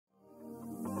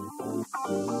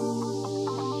Hello,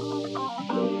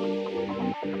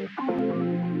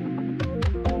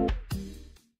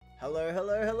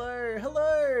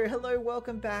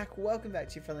 welcome back to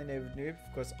your friendly neighbor Newb.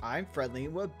 Of course, I'm friendly,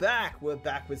 and we're back with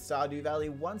Stardew Valley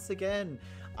once again.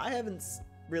 I haven't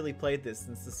really played this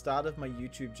since the start of my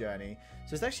YouTube journey,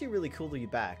 so it's actually really cool to be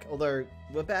back. Although,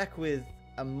 we're back with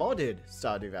a modded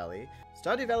Stardew Valley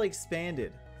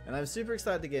Expanded, and I'm super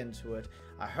excited to get into it.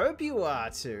 I hope you are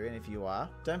too, and if you are,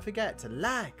 don't forget to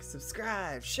like,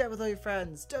 subscribe, share with all your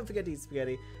friends, don't forget to eat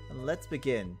spaghetti, and let's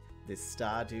begin this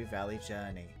Stardew Valley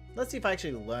journey. Let's see if I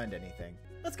actually learned anything.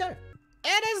 Let's go.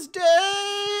 It is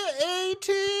day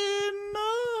 18!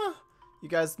 You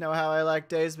guys know how I like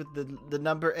days with the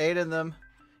number 8 in them.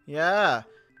 Yeah.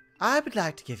 I would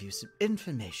like to give you some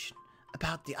information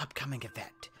about the upcoming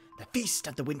event, the Feast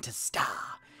of the Winter Star.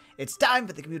 It's time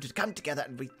for the community to come together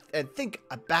and think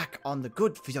back on the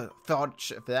good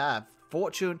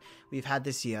fortune we've had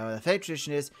this year. The favorite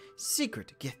tradition is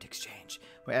secret gift exchange,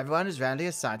 where everyone is randomly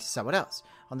assigned to someone else.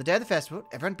 On the day of the festival,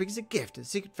 everyone brings a gift to the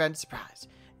secret friend surprise.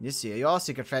 And this year, your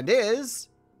secret friend is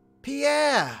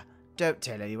Pierre. Don't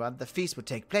tell anyone. The feast will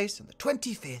take place on the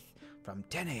 25th from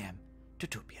 10 AM to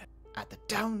 2 PM at the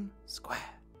town square.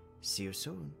 See you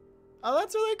soon. Oh,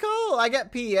 that's really cool. I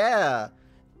get Pierre.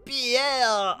 Pierre,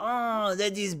 oh,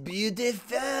 that is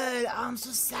beautiful. I'm so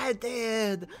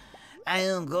excited. I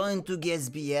am going to guess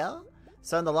Pierre.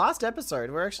 So in the last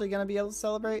episode, we're actually going to be able to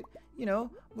celebrate, you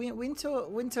know,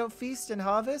 winter feast and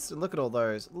harvest. And look at all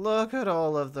those. Look at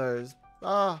all of those.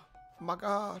 Oh my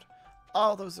god.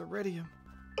 All those iridium.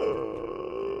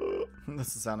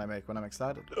 That's the sound I make when I'm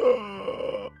excited.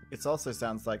 It also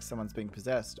sounds like someone's being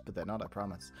possessed, but they're not, I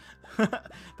promise.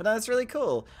 But no, that's really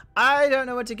cool. I don't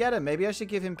know what to get him. Maybe I should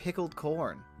give him pickled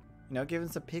corn. You know, give him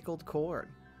some pickled corn.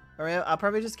 Or I'll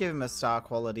probably just give him a star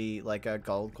quality, like a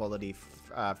gold quality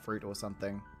fruit or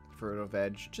something. Fruit or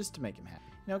veg, just to make him happy.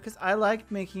 You know, because I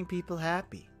like making people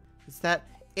happy. It's that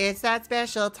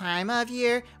special time of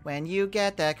year when you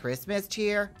get that Christmas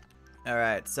cheer.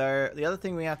 Alright, so the other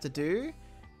thing we have to do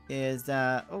is,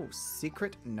 oh,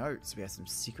 secret notes. We have some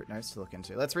secret notes to look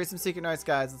into. Let's read some secret notes,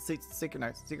 guys. Let's see secret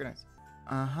notes.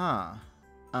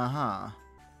 I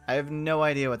have no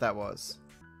idea what that was.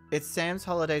 It's Sam's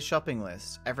holiday shopping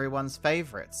list. Everyone's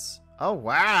favorites. Oh,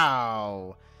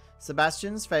 wow.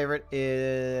 Sebastian's favorite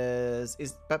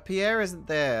but Pierre isn't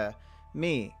there.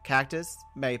 Me, cactus,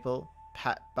 maple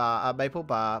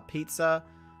bar, pizza,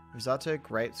 risotto,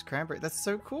 grapes, cranberry. That's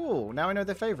so cool. Now I know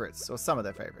their favorites, or some of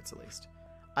their favorites at least.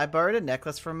 I borrowed a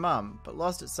necklace from Mum, but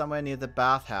lost it somewhere near the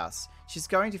bathhouse. She's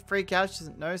going to freak out. She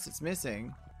doesn't notice it's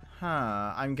missing.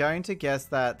 Huh. I'm going to guess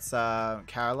that's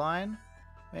Caroline,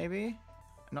 maybe?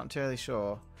 I'm not entirely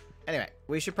sure. Anyway,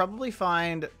 we should probably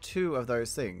find 2 of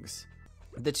those things.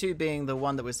 The 2 being the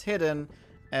one that was hidden,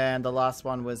 and the last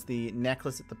one was the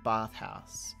necklace at the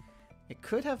bathhouse. It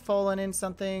could have fallen in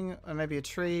something, or maybe a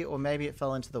tree, or maybe it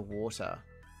fell into the water.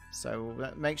 So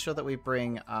we'll make sure that we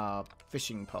bring our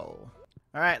fishing pole.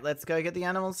 Alright, let's go get the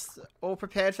animals all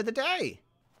prepared for the day.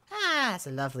 Ah, it's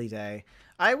a lovely day.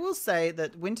 I will say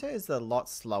that winter is a lot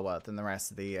slower than the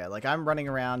rest of the year. Like, I'm running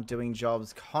around doing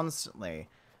jobs constantly,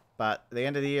 but at the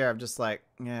end of the year, I'm just like,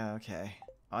 yeah, okay.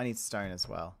 I need stone as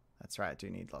well. That's right, I do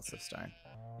need lots of stone.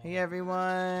 Hey,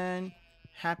 everyone.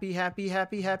 Happy, happy,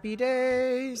 happy, happy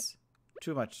days.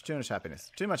 Too much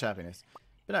happiness. Too much happiness.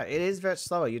 But no, it is very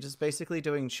slower. You're just basically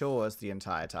doing chores the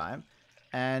entire time.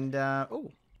 And,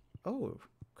 oh,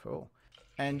 cool.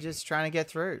 And just trying to get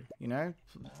through, you know?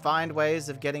 Find ways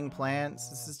of getting plants.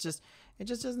 This is just, it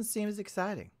just doesn't seem as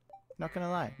exciting. Not gonna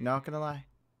lie.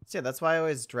 So yeah, that's why I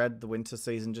always dread the winter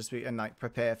season, and like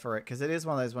prepare for it. Because it is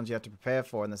one of those ones you have to prepare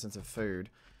for in the sense of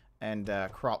food. And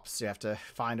crops, you have to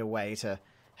find a way to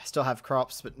still have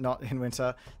crops, but not in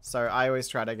winter. So I always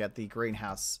try to get the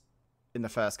greenhouse in the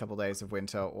first couple days of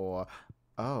winter, or...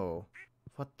 Oh,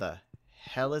 what the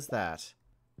hell is that?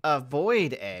 A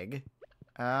void egg?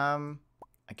 I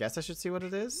guess I should see what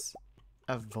it is.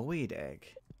 A void egg.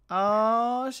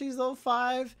 Oh, she's all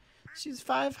 5. She's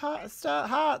 5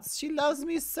 hearts. She loves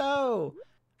me so.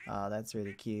 Oh, that's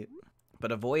really cute.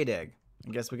 But a void egg.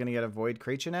 I guess we're gonna get a void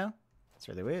creature now? It's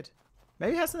really weird.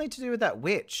 Maybe it has something to do with that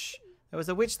witch. There was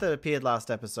a witch that appeared last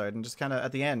episode and just kind of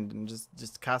at the end and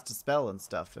just cast a spell and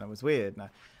stuff, and it was weird. And I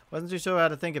wasn't too sure how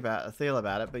to feel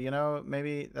about it, but you know,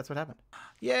 maybe that's what happened.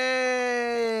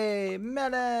 Yay!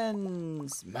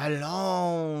 Melons! Melange!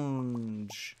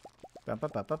 Bum ba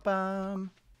ba ba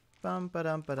bum. Bum ba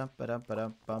dum ba dum ba dum ba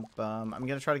dum bum bum. I'm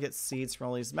gonna try to get seeds from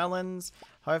all these melons.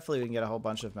 Hopefully we can get a whole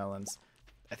bunch of melons.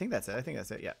 I think that's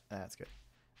it. Yeah, that's good.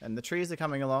 And the trees are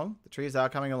coming along.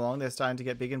 They're starting to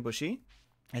get big and bushy.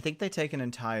 I think they take an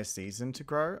entire season to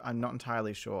grow. I'm not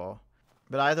entirely sure.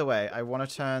 But either way, I want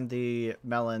to turn the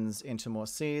melons into more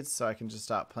seeds so I can just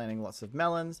start planting lots of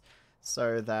melons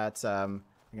so that I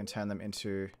can turn them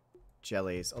into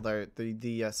jellies. Although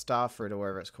the star fruit or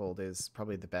whatever it's called is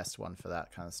probably the best one for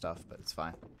that kind of stuff, but it's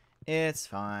fine. It's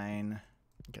fine.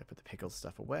 I'm going to put the pickle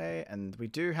stuff away. And we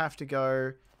do have to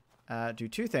go do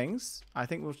two things. I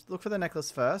think we'll look for the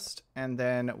necklace first, and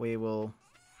then we will...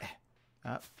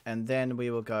 and then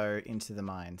we will go into the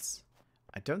mines.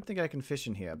 I don't think I can fish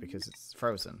in here because it's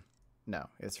frozen. No,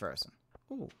 it's frozen.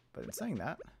 Ooh, but in saying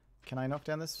that, can I knock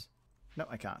down this? No,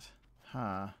 I can't.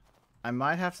 Huh. I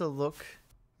might have to look.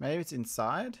 Maybe it's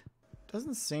inside?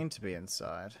 Doesn't seem to be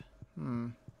inside.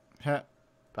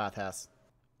 Bathhouse.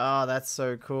 Oh, that's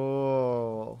so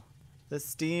cool. The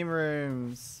steam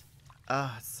rooms.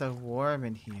 Oh, it's so warm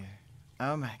in here.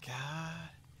 Oh my god.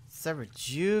 So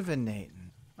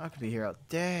rejuvenating. I could be here all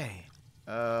day.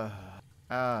 Oh,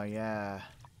 yeah.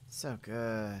 So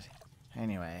good.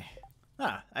 Anyway.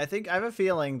 I think I have a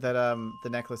feeling that the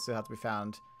necklace will have to be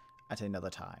found at another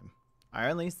time. I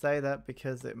only say that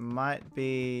because it might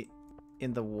be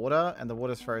in the water and the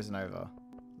water's frozen over.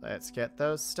 Let's get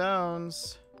those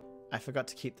stones. I forgot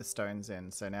to keep the stones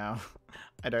in, so now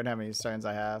I don't know how many stones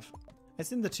I have.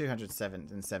 It's in the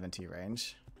 270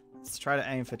 range. Let's try to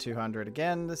aim for 200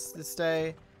 again this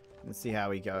day and see how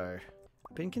we go.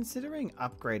 Been considering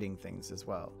upgrading things as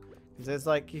well. Because there's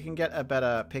like, you can get a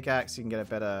better pickaxe, you can get a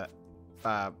better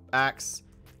axe,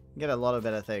 you can get a lot of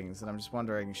better things. And I'm just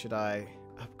wondering, should I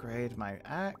upgrade my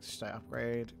axe? Should I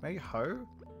upgrade maybe hoe?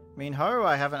 I mean, hoe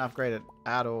I haven't upgraded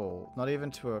at all. Not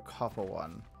even to a copper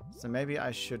one. So maybe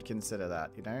I should consider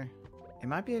that, you know? It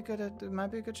might be a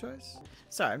good choice.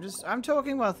 Sorry, I'm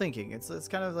talking while thinking. It's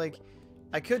kind of like,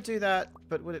 I could do that,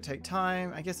 but would it take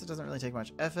time? I guess it doesn't really take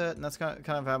much effort, and that's kind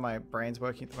of how my brain's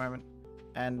working at the moment.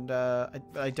 And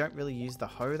I don't really use the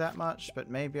hoe that much, but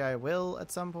maybe I will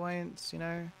at some point, you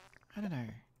know? I don't know.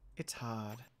 It's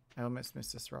hard. I almost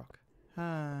missed this rock.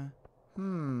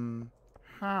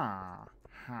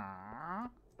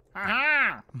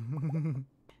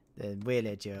 The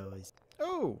villagers.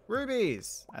 Oh,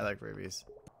 rubies! I like rubies.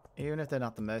 Even if they're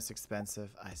not the most expensive,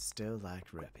 I still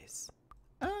like rubies.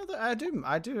 I do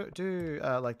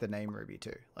like the name Ruby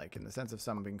too, like in the sense of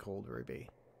someone being called Ruby.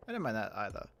 I don't mind that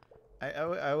either.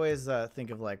 I always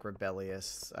think of like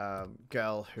rebellious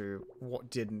girl who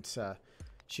didn't.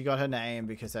 She got her name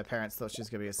because her parents thought she was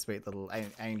gonna be a sweet little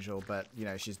angel, but you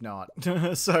know she's not.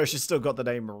 So she still got the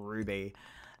name Ruby.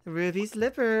 Ruby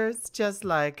slippers, just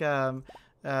like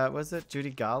was it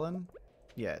Judy Garland?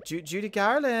 Yeah, Judy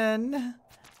Garland.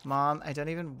 Mom, I don't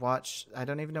even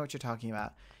know what you're talking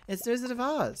about. It's Wizard of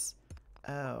Oz.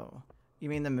 Oh, you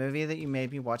mean the movie that you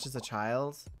made me watch as a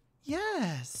child?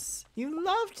 Yes, you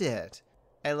loved it.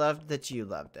 I loved that you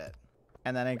loved it.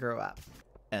 And then I grew up.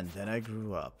 And then I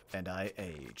grew up, and I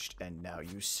aged, and now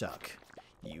you suck.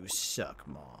 You suck,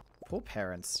 Mom. Poor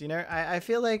parents. You know, I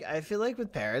feel like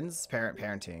with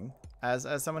parenting,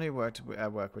 as someone who worked with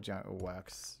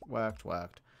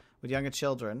younger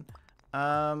children,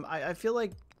 I feel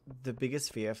like the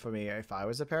biggest fear for me if I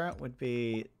was a parent would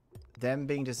be them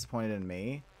being disappointed in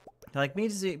me. Like me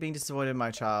just being disappointed in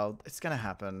my child. It's gonna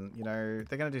happen, you know.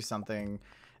 They're gonna do something,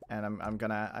 and I'm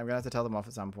gonna have to tell them off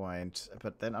at some point.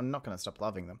 But then I'm not gonna stop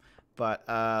loving them. But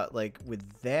like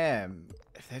with them,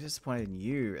 if they're disappointed in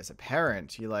you as a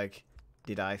parent, you're like,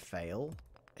 did I fail?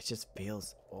 It just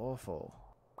feels awful.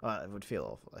 Well, it would feel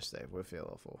awful. I should say it would feel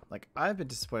awful. Like I've been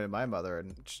disappointed in my mother,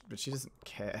 but she doesn't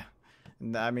care.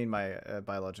 And I mean my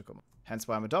biological mom. Hence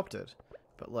why I'm adopted.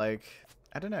 But like,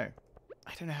 I don't know.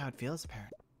 I don't know how it feels as a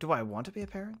parent. Do I want to be a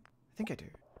parent? I think I do.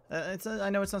 I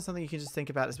know it's not something you can just think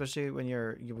about, especially when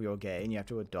you're gay and you have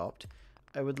to adopt.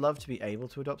 I would love to be able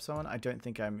to adopt someone. I don't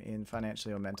think I'm in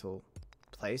financially or mental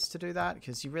place to do that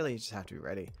because you really just have to be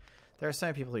ready. There are so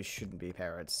many people who shouldn't be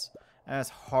parents, and that's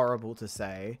horrible to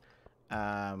say.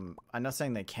 I'm not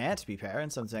saying they can't be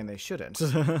parents. I'm saying they shouldn't.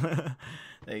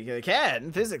 They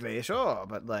can physically, sure,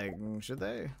 but like, should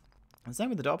they? And same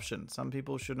with adoption. Some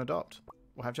people shouldn't adopt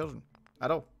or have children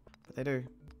at all, but they do.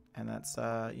 And that's,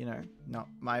 you know, not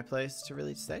my place to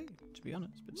really say, to be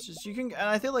honest. But it's just, you can, and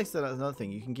I feel like that's another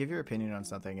thing. You can give your opinion on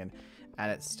something and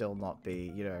it still not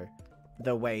be, you know,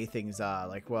 the way things are.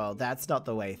 Like, well, that's not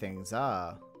the way things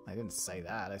are. I didn't say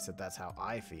that. I said that's how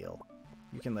I feel.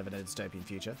 You can live in a dystopian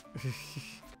future.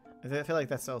 I feel like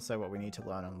that's also what we need to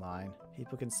learn online.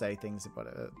 People can say things about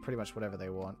pretty much whatever they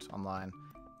want online.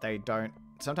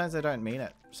 Sometimes they don't mean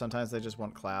it. Sometimes they just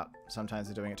want clout. Sometimes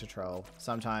they're doing it to troll.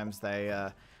 Sometimes they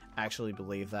actually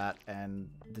believe that, and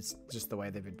it's just the way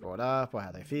they've been brought up or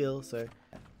how they feel. So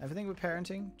everything with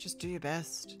parenting, just do your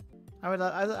best. I don't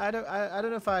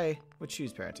know if I would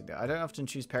choose parenting though. I don't often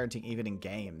choose parenting even in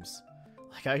games.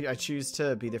 Like I choose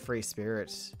to be the free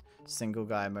spirit single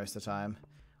guy most of the time,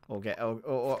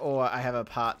 or I have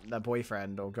a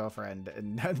boyfriend or girlfriend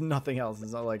and nothing else.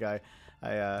 It's not like I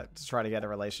just try to get a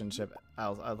relationship. I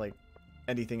like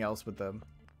anything else with them.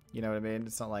 You know what I mean?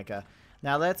 It's not like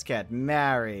now let's get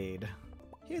married.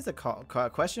 Here's a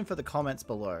question for the comments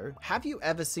below. Have you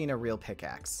ever seen a real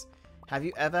pickaxe? Have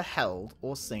you ever held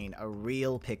or seen a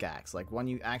real pickaxe, like one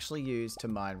you actually use to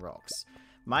mine rocks?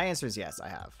 My answer is yes, I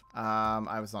have.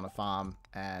 I was on a farm,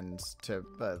 and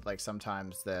like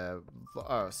sometimes the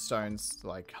stones,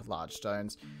 like large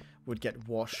stones, would get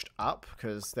washed up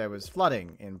because there's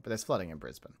flooding in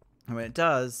Brisbane. And when it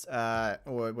does,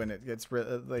 or when it gets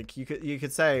like you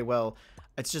could say, well,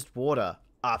 it's just water.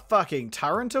 A fucking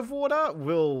torrent of water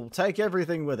will take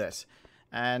everything with it.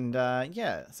 And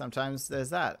yeah, sometimes there's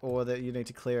that, or that you need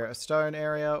to clear a stone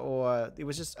area, or it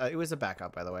was just it was a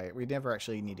backup, by the way. We never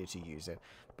actually needed to use it,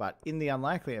 but in the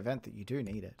unlikely event that you do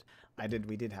need it,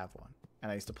 we did have one,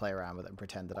 and I used to play around with it and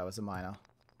pretend that I was a miner.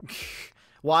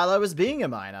 While I was being a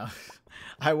miner,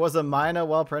 I was a miner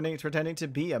while pretending to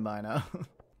be a miner.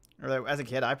 As a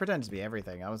kid, I pretended to be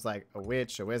everything. I was like a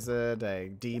witch, a wizard, a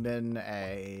demon,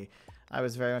 I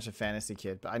was very much a fantasy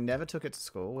kid, but I never took it to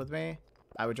school with me.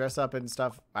 I would dress up and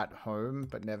stuff at home,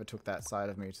 but never took that side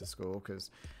of me to school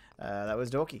because that was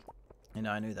dorky. And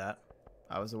I knew that.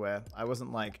 I was aware. I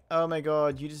wasn't like, oh my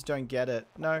god, you just don't get it.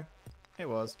 No, it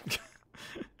was.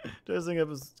 Dressing up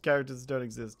as characters don't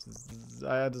exist.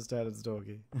 I understand it's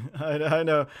dorky.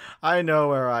 I know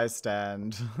where I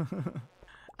stand.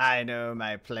 I know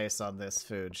my place on this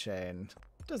food chain.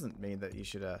 Doesn't mean that you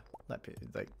should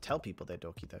tell people they're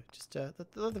dorky though. Just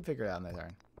let them figure it out on their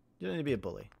own. You don't need to be a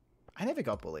bully. I never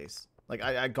got bullies. Like,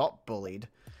 I got bullied,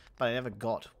 but I never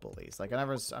got bullies. Like, I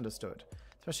never understood.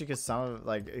 Especially because some of,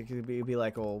 like, it could be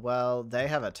like, oh, well, they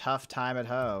have a tough time at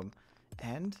home.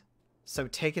 And? So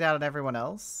take it out on everyone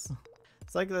else?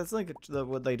 That's like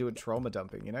what they do with trauma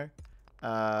dumping, you know?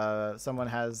 Someone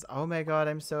has, oh my god,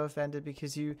 I'm so offended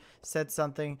because you said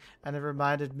something and it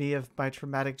reminded me of my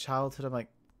traumatic childhood. I'm like,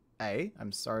 A,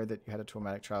 I'm sorry that you had a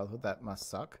traumatic childhood. That must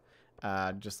suck.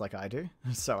 Just like I do.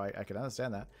 So I can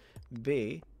understand that.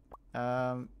 B,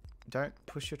 don't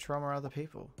push your trauma on other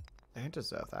people. They don't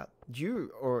deserve that.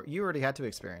 You already had to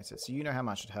experience it, so you know how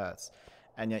much it hurts,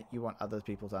 and yet you want other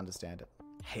people to understand it.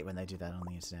 Hate when they do that on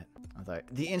the internet. Although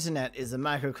the internet is a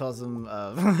microcosm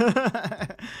of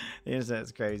the internet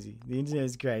is crazy. The internet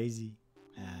is crazy.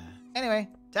 Anyway,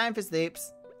 time for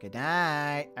sleeps. Good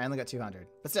night. I only got 200,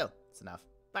 but still, it's enough.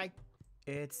 Bye.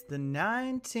 It's the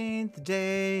 19th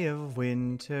day of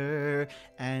winter,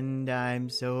 and I'm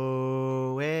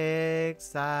so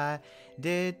excited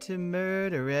to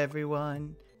murder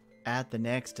everyone at the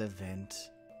next event.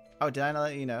 Oh, did I not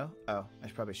let you know? Oh, I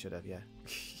probably should have, yeah.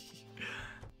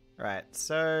 Right,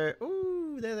 so,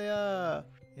 ooh, there they are.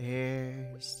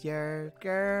 Here's your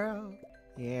girl.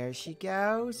 Here she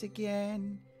goes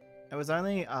again. It was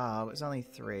only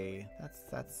 3.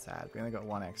 That's sad. We only got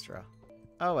 1 extra.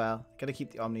 Oh well, gotta keep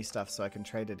the Omni stuff so I can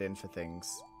trade it in for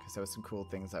things, because there were some cool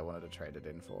things I wanted to trade it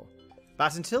in for.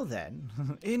 But until then,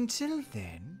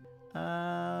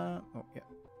 oh yeah,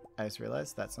 I just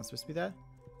realized that's not supposed to be there.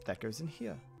 That goes in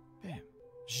here. Bam.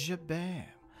 Jabam.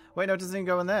 Wait, no, it doesn't even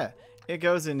go in there. It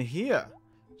goes in here.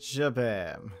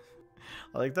 Jabam.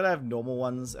 I like that I have normal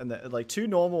ones, and then, like 2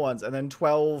 normal ones, and then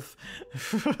 12.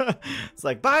 It's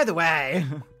like, by the way.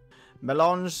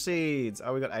 Melange seeds.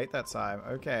 Oh, we got 8 that time.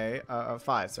 Okay.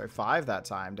 5. Sorry, 5 that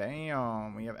time.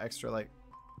 Damn. We have extra, like,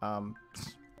 4?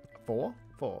 4.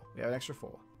 We have an extra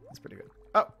 4. That's pretty good.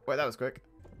 Oh, wait, that was quick.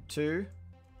 2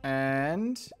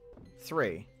 and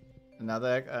 3.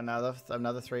 Another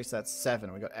 3, so that's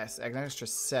 7. We got an extra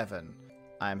 7.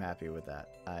 I'm happy with that.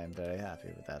 I am very happy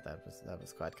with that. That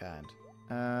was quite kind.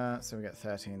 So we got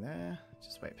 13 there.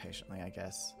 Just wait patiently, I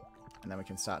guess. And then we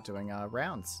can start doing our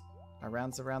rounds. Our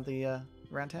rounds around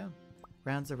around town.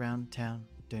 Rounds around town.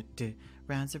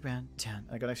 Rounds around town.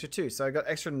 I got an extra 2, so I got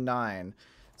extra 9.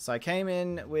 So I came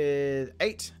in with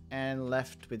 8 and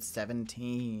left with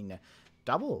 17.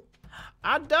 Double.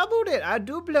 I doubled it. I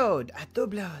doubled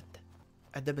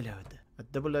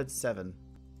 7.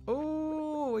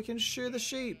 Oh, we can shear the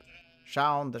sheep.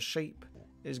 Shaun the sheep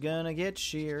is gonna get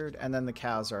sheared. And then the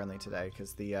cows are only today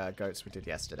because the goats we did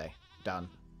yesterday. Done.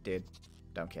 Did.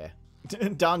 Don't care.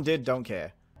 Done, did, don't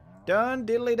care. Done,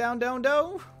 diddly down, down,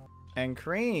 do. And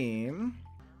cream.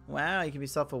 Wow, you can be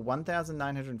sold for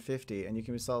 1,950 and you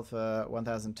can be sold for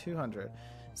 1,200.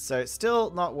 So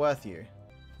still not worth you.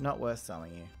 Not worth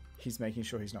selling you. He's making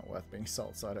sure he's not worth being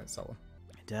sold, so I don't sell him.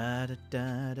 Da da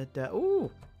da da da. Ooh,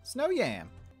 snow yam.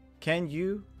 Can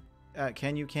you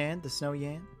can the snow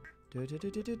yam?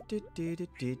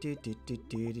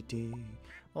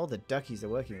 All the duckies are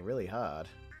working really hard.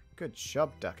 Good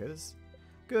job, duckers.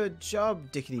 Good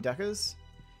job, dickety duckers.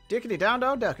 Dickety down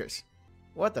down duckers.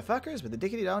 What the fuckers with the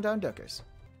dickety down down duckers?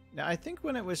 Now I think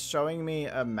when it was showing me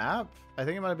a map, I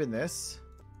think it might have been this.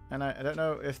 And I don't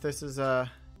know if this is I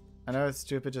know it's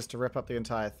stupid just to rip up the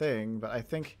entire thing, but I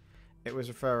think it was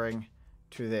referring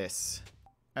to this.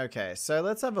 Okay, so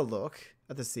let's have a look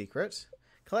at the secret.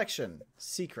 Collection.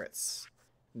 Secrets.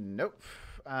 Nope.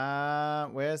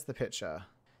 Where's the picture?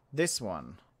 This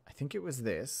one. I think it was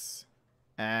this.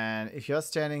 And if you're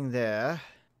standing there,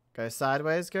 go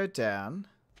sideways, go down.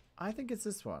 I think it's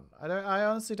this one. I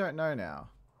honestly don't know now.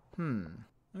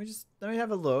 Let me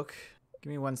have a look.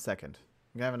 Give me 1 second.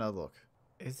 I'm gonna have another look.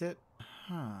 Is it?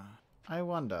 I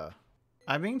wonder.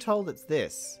 I'm being told it's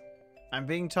this. I'm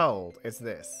being told it's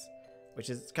this, which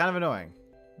is kind of annoying.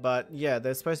 But yeah,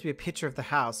 there's supposed to be a picture of the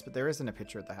house, but there isn't a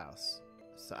picture of the house.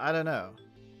 So I don't know.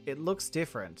 It looks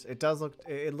different. It does look,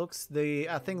 it looks,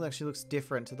 our thing actually looks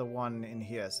different to the one in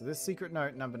here. So this secret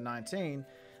note number 19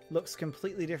 looks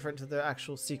completely different to the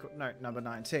actual secret note number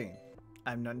 19.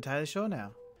 I'm not entirely sure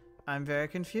now. I'm very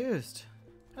confused.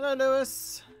 Hello,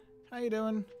 Lewis. How you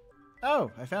doing?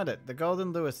 Oh, I found it. The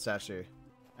golden Lewis statue.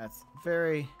 That's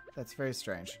very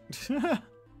strange.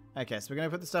 Okay, so we're going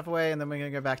to put the stuff away and then we're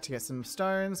going to go back to get some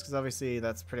stones, because obviously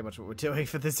that's pretty much what we're doing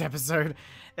for this episode,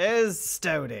 is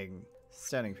stoning.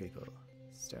 Stoning people.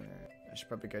 Stoning. I should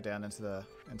probably go down into the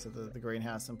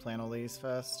greenhouse and plant all these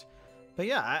first. But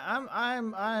yeah,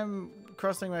 I'm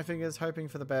crossing my fingers, hoping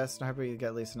for the best, and hoping we get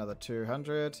at least another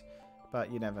 200,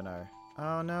 but you never know.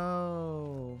 Oh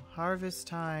no, harvest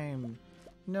time.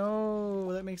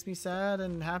 No, that makes me sad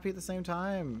and happy at the same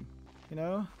time, you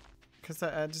know? Because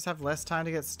I just have less time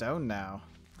to get stone now.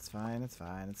 It's fine, it's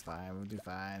fine, it's fine. We'll do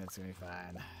fine, it's gonna be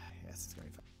fine. Yes, it's gonna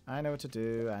be fine. I know what to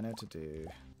do, I know what to do.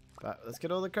 But let's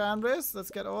get all the cranberries,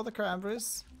 let's get all the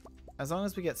cranberries. As long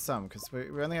as we get some, because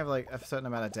we only have like a certain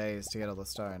amount of days to get all the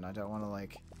stone. I don't want to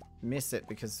like miss it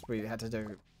because we had to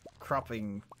do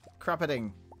croppeting.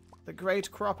 The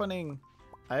great croppening.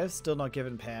 I have still not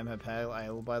given Pam her pale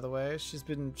ale, by the way. She's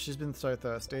been so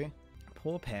thirsty.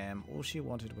 Poor Pam, all she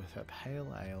wanted was her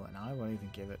pale ale, and I won't even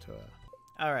give it to her.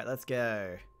 Alright, let's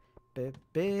go.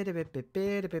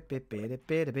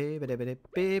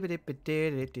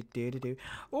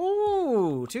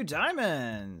 Ooh, 2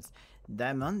 diamonds.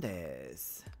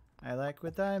 Diamondes. I like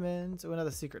with diamonds. Oh,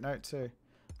 another secret note too.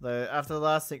 Though after the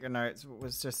last secret note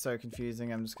was just so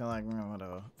confusing, I'm just kind of like,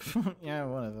 whatever. Yeah,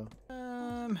 whatever.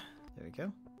 There we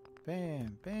go.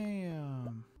 Bam,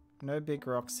 bam. No big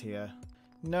rocks here.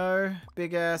 No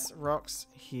big ass rocks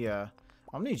here.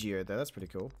 Omnigeo though, that's pretty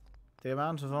cool. The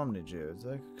amount of Omnigeos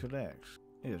I could collect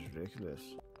is ridiculous.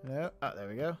 No, oh, there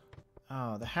we go.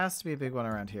 Oh, there has to be a big one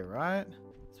around here, right?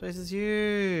 This place is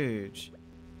huge.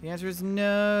 The answer is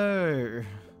no.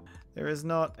 There is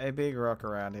not a big rock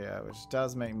around here, which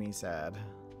does make me sad.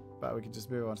 But we can just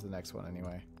move on to the next one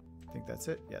anyway. I think that's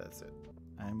it. Yeah, that's it.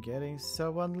 I'm getting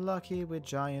so unlucky with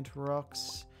giant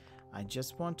rocks. I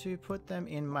just want to put them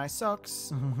in my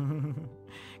socks.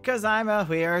 Cause I'm a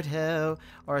weirdo,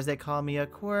 or as they call me, a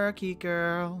quirky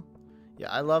girl.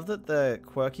 Yeah, I love that the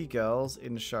quirky girls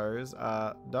in shows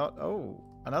are not... Oh,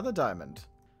 another diamond.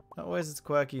 Not always as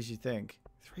quirky as you think.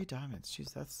 3 diamonds.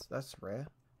 Jeez, that's rare.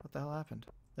 What the hell happened?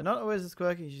 They're not always as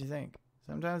quirky as you think.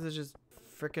 Sometimes they're just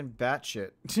freaking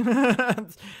batshit.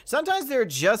 Sometimes they're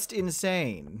just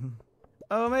insane.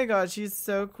 Oh my god, she's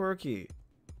so quirky.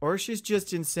 Or she's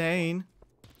just insane.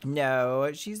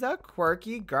 No, she's a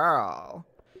quirky girl.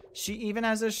 She even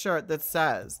has a shirt that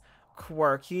says,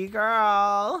 quirky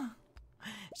girl.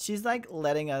 She's like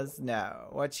letting us know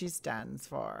what she stands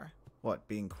for. What,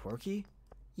 being quirky?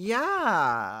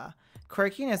 Yeah.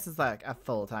 Quirkiness is like a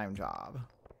full-time job.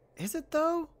 Is it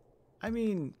though? I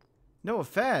mean, no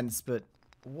offense, but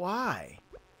why?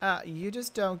 You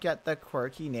just don't get the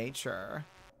quirky nature.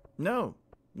 No,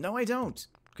 I don't.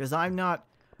 Because I'm not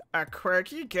a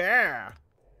quirky girl.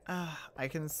 I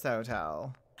can so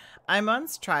tell. I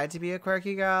once tried to be a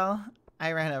quirky girl.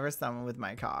 I ran over someone with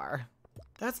my car.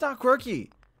 That's not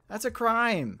quirky. That's a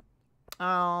crime.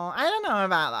 Oh, I don't know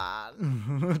about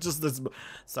that. Just this.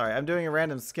 Sorry, I'm doing a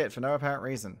random skit for no apparent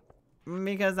reason.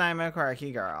 Because I'm a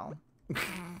quirky girl.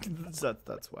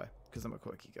 That's why. Because I'm a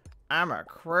quirky girl. I'm a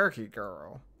quirky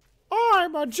girl.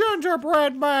 I'm a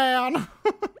gingerbread man.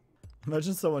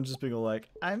 Imagine someone just being all like,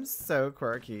 I'm so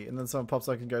quirky. And then someone pops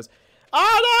up and goes,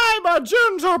 And I'm a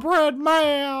gingerbread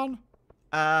man.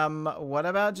 What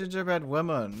about gingerbread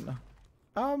woman?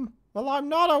 Well, I'm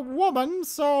not a woman,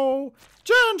 so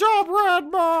gingerbread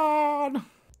man.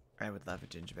 I would love a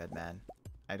gingerbread man.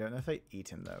 I don't know if I eat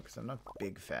him though, because I'm not a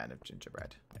big fan of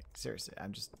gingerbread. Like, seriously,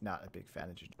 I'm just not a big fan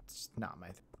of gingerbread. It's just not my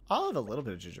thing. I'll have a little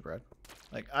bit of gingerbread.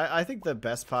 Like, I think the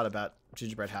best part about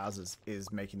gingerbread houses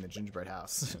is making the gingerbread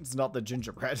house. It's not the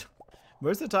gingerbread.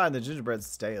 Most of the time, the gingerbread's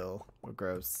stale or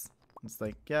gross. It's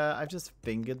like, yeah, I've just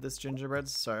fingered this gingerbread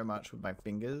so much with my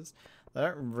fingers that I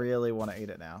don't really want to eat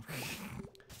it now.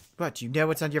 What, you know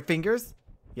what's on your fingers?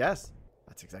 Yes,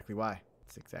 that's exactly why.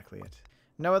 That's exactly it.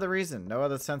 No other reason. No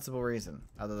other sensible reason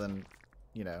other than,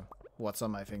 you know, what's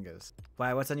on my fingers.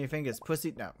 Why, what's on your fingers?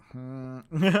 Pussy? No.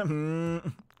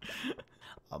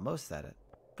 Almost said it.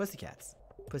 Pussycats.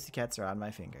 Pussycats are on my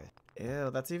fingers.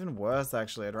 Ew, that's even worse,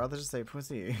 actually. I'd rather just say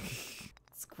pussy.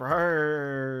 It's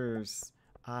gross.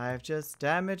 I've just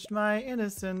damaged my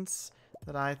innocence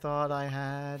that I thought I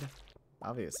had.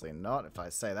 Obviously not if I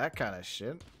say that kind of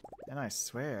shit. And I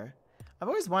swear. I've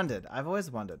always wondered,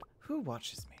 who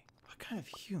watches me? What kind of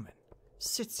human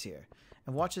sits here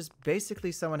and watches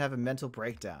basically someone have a mental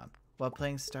breakdown while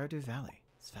playing Stardew Valley?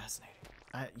 It's fascinating.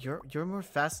 You're more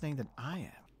fascinating than I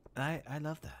am. I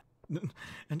love that.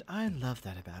 And I love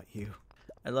that about you.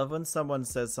 I love when someone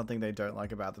says something they don't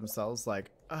like about themselves, like,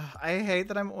 I hate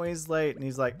that I'm always late. And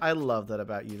he's like, I love that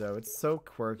about you, though. It's so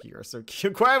quirky or so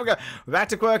cute. We're back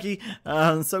to quirky.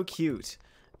 So cute.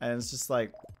 And it's just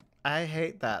like, I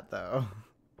hate that, though.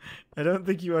 I don't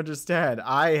think you understand.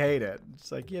 I hate it.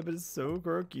 It's like, yeah, but it's so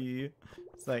quirky.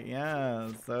 It's like, yeah,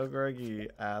 it's so quirky,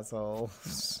 asshole.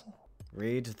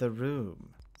 Read the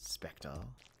room, Spectre.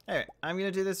 Anyway, I'm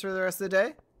going to do this for the rest of the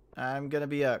day. I'm going to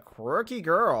be a quirky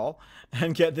girl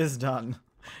and get this done.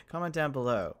 Comment down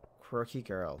below, quirky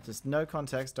girl. Just no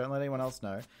context, don't let anyone else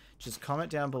know. Just comment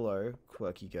down below,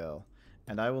 quirky girl.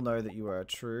 And I will know that you are a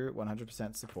true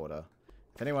 100% supporter.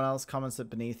 If anyone else comments it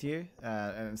beneath you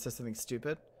and says something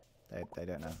stupid, they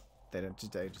don't know. They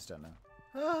just don't know.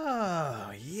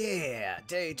 Oh, yeah.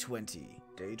 Day 20.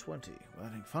 Day 20. We're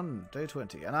having fun. Day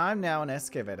 20. And I'm now an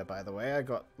excavator, by the way. I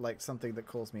got, like, something that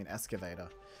calls me an excavator.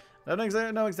 I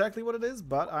don't know exactly what it is,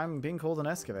 but I'm being called an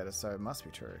excavator, so it must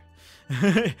be true.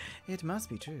 It must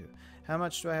be true. How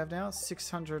much do I have now?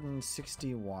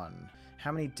 661.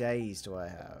 How many days do I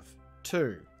have?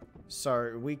 2.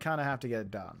 So we kind of have to get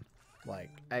it done. Like,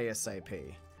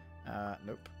 ASAP.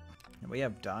 Nope. And we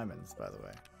have diamonds, by the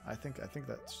way. I think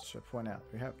that should point out.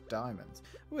 We have diamonds.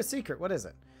 Ooh, a secret. What is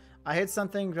it? I hid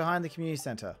something behind the community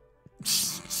center.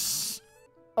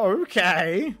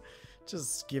 Okay.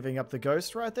 Just giving up the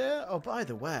ghost right there. Oh, by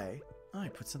the way, I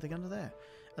put something under there.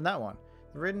 And that one.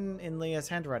 Written in Leah's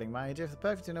handwriting. My idea for the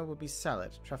perfect dinner would be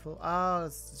salad. Truffle. Oh,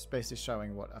 it's just basically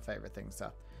showing what our favorite things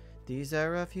are. These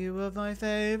are a few of my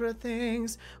favorite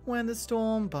things. When the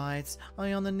storm bites,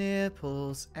 I on the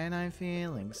nipples, and I'm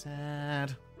feeling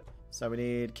sad. So we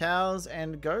need cows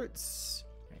and goats.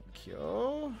 Thank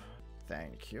you.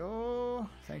 Thank you.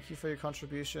 Thank you for your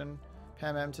contribution.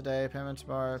 Pam M today, Pam M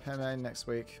tomorrow, Pam M next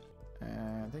week.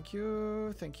 And thank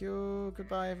you. Thank you.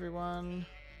 Goodbye, everyone.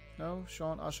 No,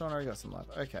 Sean. Oh, Sean already got some love.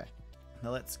 Okay.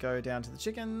 Now let's go down to the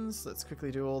chickens. Let's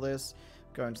quickly do all this.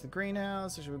 Go into the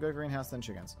greenhouse. So should we go greenhouse, then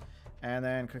chickens? And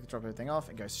then quickly drop everything off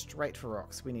and go straight for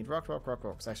rocks. We need rocks.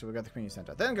 Actually, we'll go to the community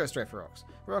center. Then go straight for rocks.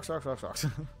 Rocks.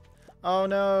 Oh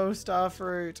no,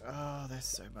 starfruit. Oh, there's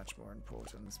so much more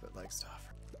importance, but like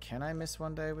starfruit. Can I miss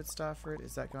one day with starfruit?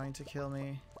 Is that going to kill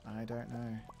me? I don't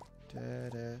know.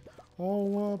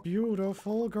 Oh, a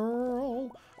beautiful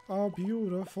girl. A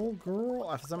beautiful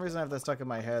girl. For some reason, I have that stuck in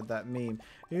my head, that meme.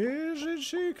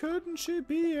 Couldn't she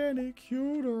be any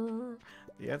cuter?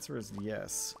 The answer is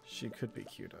yes. She could be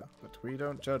cuter, but we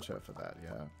don't judge her for that,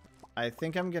 yeah? I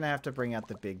think I'm going to have to bring out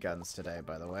the big guns today,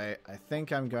 by the way. I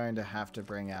think I'm going to have to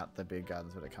bring out the big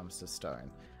guns when it comes to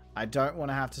stone. I don't want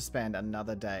to have to spend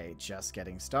another day just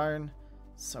getting stone.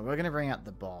 So we're going to bring out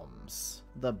the bombs.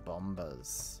 The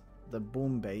bombers. The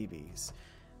boom babies.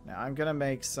 Now I'm going to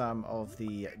make some of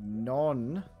the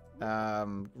non-red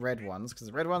ones. Because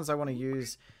the red ones I want to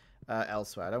use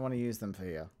elsewhere. I don't want to use them for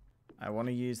here. I want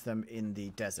to use them in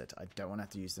the desert. I don't want to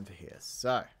have to use them for here.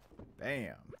 So...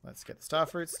 bam. Let's get the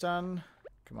starfruits done.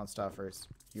 Come on, starfruits.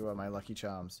 You are my lucky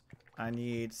charms. I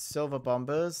need silver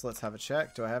bombers. Let's have a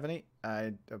check. Do I have any?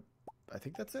 I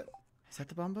think that's it. Is that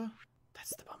the bomber?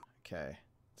 That's the bomber. Okay.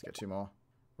 Let's get 2 more.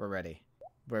 We're ready.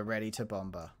 We're ready to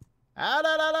bomber.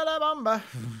 Bomber.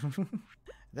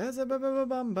 There's a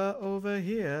bomber over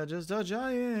here. Just a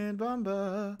giant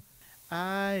bomber.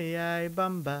 Aye,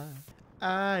 bomber.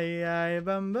 Aye,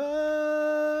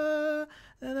 bomber.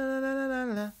 Na na na na na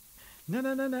na. Na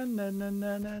na na na na na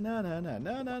na na na na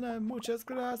na na na. Muchas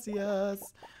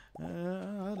gracias. How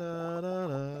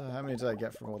many did I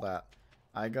get from all that?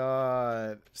 I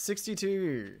got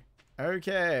 62.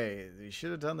 Okay, we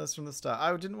should have done this from the start.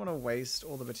 I didn't want to waste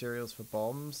all the materials for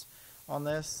bombs on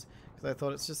this because I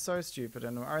thought it's just so stupid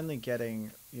and we're only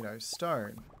getting, you know,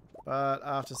 stone. But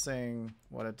after seeing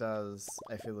what it does,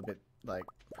 I feel a bit like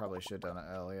probably should have done it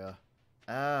earlier.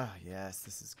 Ah, yes,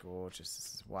 this is gorgeous.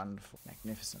 This is wonderful.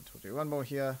 Magnificent. We'll do one more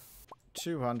here.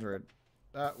 200.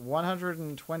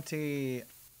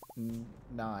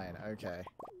 129. Okay.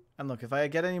 And look, if I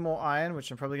get any more iron,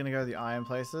 which I'm probably going to go to the iron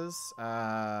places,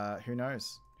 who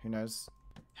knows? Who knows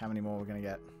how many more we're going to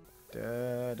get.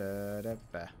 Da, da, da,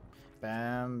 ba.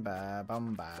 Bam, ba,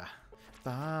 bum, ba.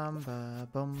 Bam, ba,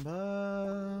 bum,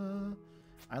 ba.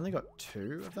 I only got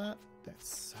 2 of that? That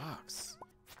sucks.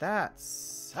 That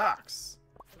sucks.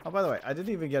 Oh, by the way, I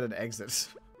didn't even get an exit.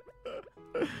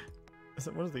 Is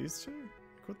it one of these two?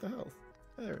 What the hell?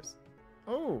 Oh, there it is.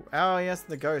 Oh, yes,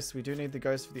 the ghost. We do need the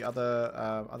ghost for the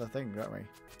other thing, don't we?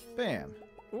 Bam.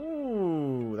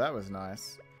 Ooh, that was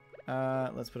nice.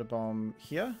 Let's put a bomb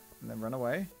here and then run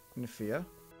away in fear.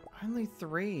 Only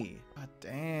 3. God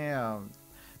damn.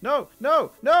 No,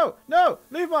 no, no, no!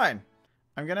 Leave mine!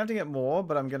 I'm gonna have to get more,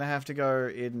 but I'm gonna have to go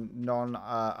in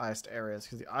non-iced areas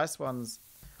because the ice ones...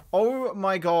 Oh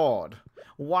my god!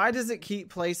 Why does it keep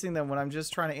placing them when I'm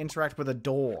just trying to interact with a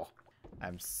door?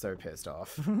 I'm so pissed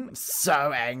off.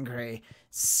 So angry.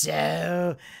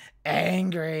 So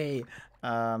angry.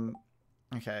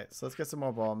 Okay, so let's get some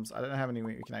more bombs. I don't know how many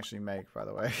we can actually make, by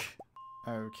the way.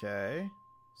 Okay.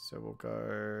 So we'll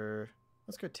go...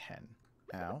 Let's go 10.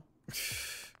 Ow.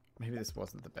 Maybe this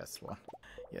wasn't the best one.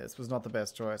 Yeah, this was not the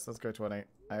best choice. Let's go 20.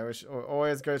 I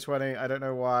always go 20. I don't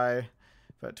know why,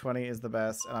 but 20 is the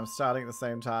best. And I'm starting at the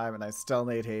same time, and I still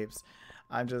need heaps.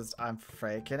 I'm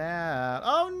freaking out.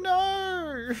 Oh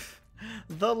no!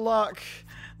 The luck.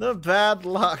 The bad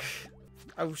luck.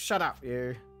 Oh, shut up,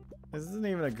 you. This isn't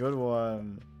even a good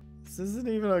one. This isn't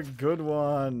even a good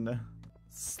one.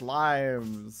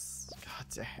 Slimes. God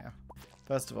damn.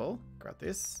 First of all, grab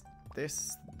this,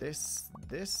 this,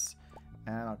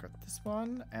 and I'll grab this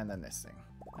one, and then this thing.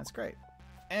 That's great.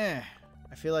 I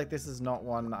feel like this is not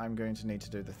one I'm going to need to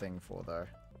do the thing for, though.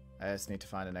 I just need to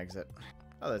find an exit.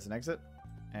 Oh, there's an exit.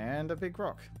 And a big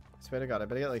rock. Swear to God, I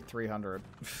better get like 300.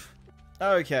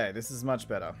 Okay, this is much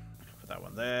better. Put that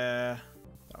one there.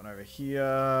 That one over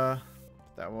here.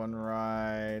 Put that one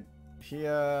right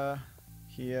here.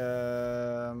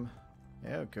 Here.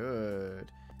 Yeah,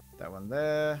 good. That one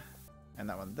there. And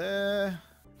that one there.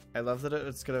 I love that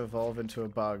it's going to evolve into a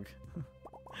bug.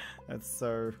 That's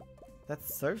so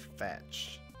fetch.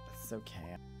 That's so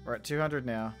camp. We're at 200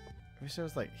 now. I wish there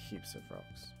was like heaps of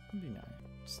rocks. Would be nice.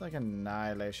 Just like an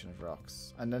annihilation of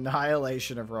rocks. An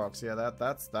annihilation of rocks. Yeah,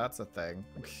 that's a thing.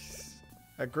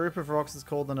 A group of rocks is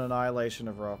called an annihilation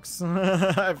of rocks.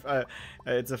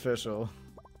 It's official.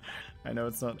 I know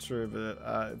it's not true, but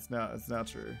it's now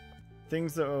true.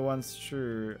 Things that were once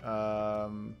true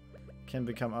can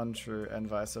become untrue, and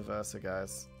vice versa,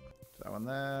 guys. That one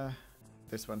there.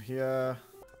 This one here.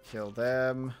 Kill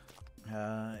them.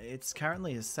 It's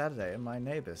currently a Saturday and my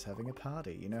neighbor's having a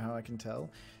party. You know how I can tell?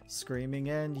 Screaming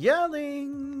and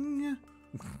yelling!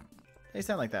 They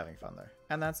sound like they're having fun though.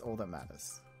 And that's all that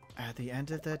matters. At the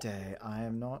end of the day, I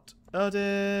am not a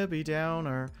Debbie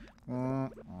Downer.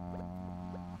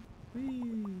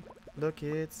 Whee. Look,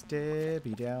 it's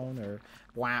Debbie Downer.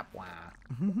 Wah wah.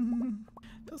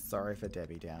 Feel sorry for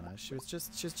Debbie Downer. She's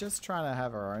just trying to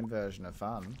have her own version of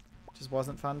fun. Just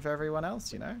wasn't fun for everyone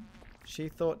else, you know? She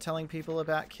thought telling people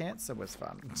about cancer was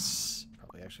fun.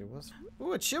 Probably actually was.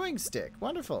 Ooh, a chewing stick.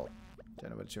 Wonderful.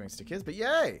 Don't know what a chewing stick is, but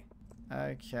yay!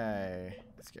 Okay.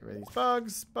 Let's get rid of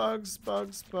these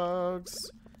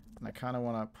bugs. And I kind of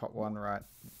want to put one right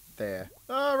there.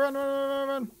 Oh,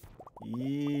 run!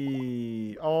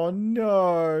 Yee. Oh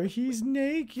no, he's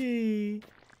naked.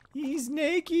 He's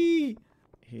naked.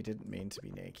 He didn't mean to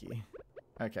be naked.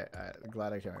 Okay,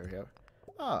 glad I came over here.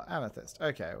 Oh, amethyst.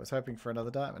 Okay, I was hoping for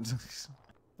another diamond.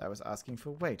 That was asking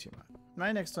for way too much.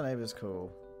 My next door neighbor's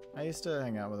cool. I used to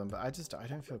hang out with him, but I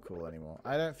don't feel cool anymore.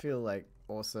 I don't feel like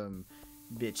awesome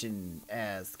bitchin'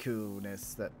 ass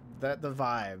coolness that the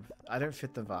vibe. I don't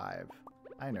fit the vibe.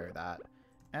 I know that.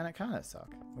 And it kind of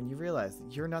sucks when you realize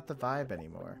that you're not the vibe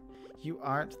anymore. You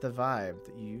aren't the vibe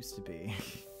that you used to be.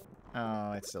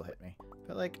 Oh, it still hit me.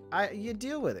 But like, you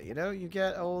deal with it, you know? You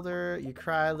get older, you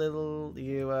cry a little,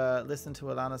 you listen to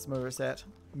Alanis Morissette.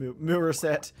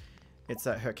 It's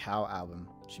her Cow album.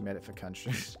 She made it for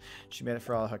country. She made it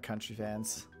for all her country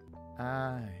fans.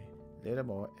 I Little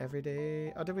more every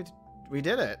day. Oh, we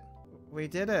did it. We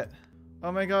did it.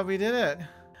 Oh my god, we did it.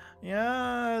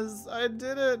 Yes, I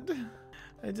did it.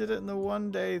 I did it in the one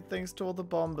day thanks to all the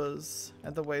bombers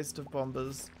and the waste of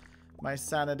bombers. My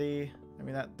sanity, I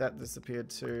mean, that disappeared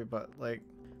too, but like,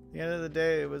 at the end of the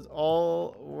day, it was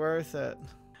all worth it.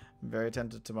 I'm very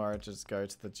tempted tomorrow to just go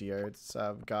to the geodes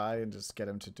guy and just get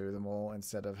him to do them all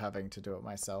instead of having to do it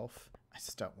myself. I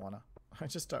just don't wanna. I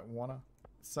just don't wanna.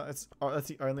 So that's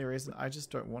the only reason. I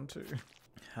just don't want to.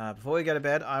 Before we go to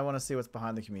bed, I want to see what's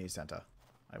behind the community center.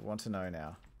 I want to know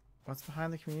now. What's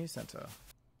behind the community center?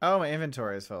 Oh, my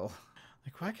inventory is full.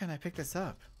 Like, why can't I pick this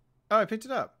up? Oh, I picked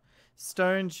it up.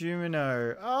 Stone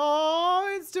Jumino.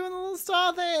 Oh, it's doing the little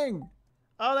star thing.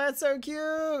 Oh, that's so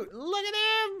cute. Look at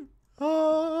him.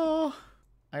 Oh,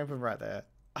 I can put him right there.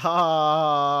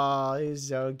 Oh, he's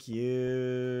so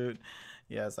cute.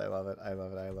 Yes, I love it. I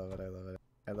love it. I love it. I love it.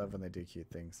 I love when they do cute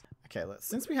things. Okay,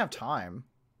 since we have time,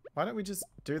 why don't we just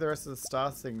do the rest of the star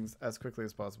things as quickly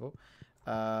as possible?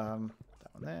 That one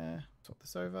there. Swap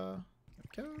this over.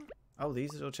 There we go. Oh,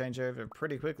 these will change over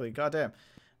pretty quickly. Goddamn.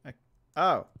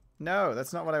 Oh, no,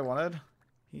 that's not what I wanted.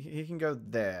 He can go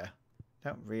there.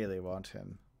 Don't really want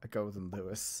him. A golden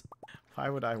Lewis. Why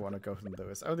would I want a golden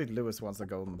Lewis? Only Lewis wants a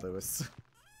golden Lewis.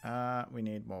 We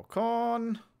need more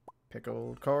corn.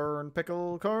 Pickled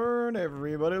corn,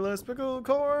 everybody loves pickled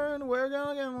corn. We're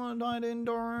gonna get one night in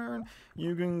darn.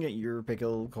 You can get your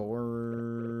pickled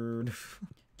corn.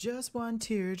 Just one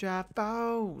teardrop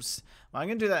falls. Well, I'm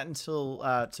gonna do that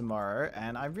until tomorrow,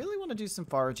 and I really want to do some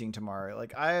foraging tomorrow.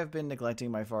 Like, I have been neglecting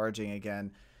my foraging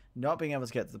again, not being able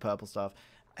to get to the purple stuff.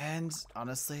 And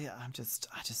honestly, I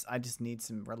just need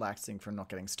some relaxing from not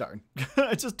getting stoned.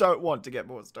 I just don't want to get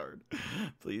more stoned.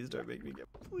 Please don't make me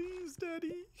please,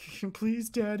 Daddy. Please,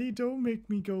 Daddy, don't make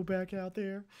me go back out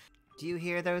there. Do you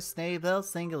hear those sleigh bells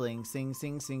singling, sing,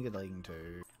 sing, singling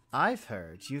too? I've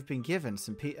heard you've been giving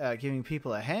giving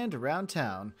people a hand around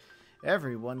town.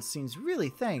 Everyone seems really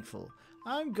thankful.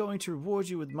 I'm going to reward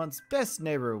you with month's best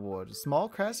neighbor award, a small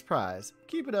crash prize.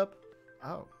 Keep it up.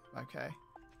 Oh, okay.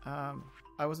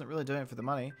 I wasn't really doing it for the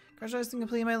money. Congratulations on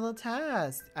completing my little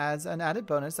task. As an added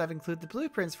bonus, I've included the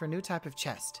blueprints for a new type of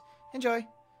chest. Enjoy.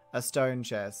 A stone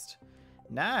chest.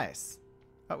 Nice.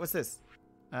 Oh, what's this?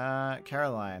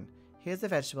 Caroline. Here's a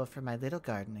vegetable from my little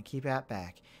garden and keep it out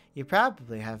back. You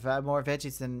probably have more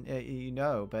veggies than you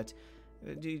know, but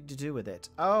to do with it.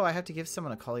 Oh, I have to give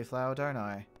someone a cauliflower, don't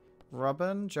I?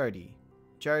 Robin, Jody.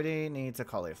 Jody needs a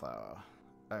cauliflower.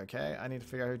 Okay, I need to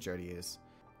figure out who Jody is.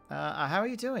 How are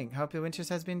you doing? Hope your winters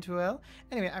has been too well.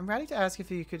 Anyway, I'm ready to ask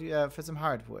if you could for some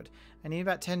hardwood. I need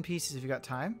about 10 pieces if you got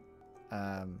time.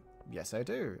 Yes, I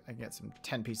do. I can get some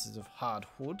 10 pieces of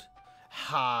hardwood.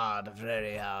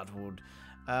 Very hard wood.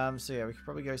 So yeah, we could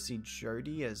probably go see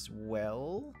Jody as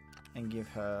well and give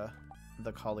her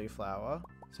the cauliflower.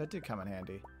 So it did come in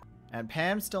handy. And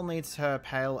Pam still needs her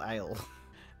pale ale.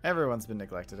 Everyone's been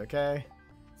neglected, okay?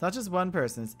 It's not just one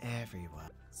person, it's everyone.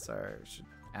 So,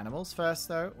 animals first,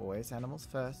 though. Always animals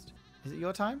first. Is it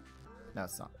your time? No,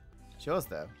 it's not. It's yours,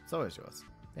 though. It's always yours.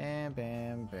 Bam,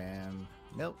 bam, bam.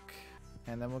 Milk.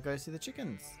 And then we'll go see the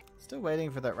chickens. Still waiting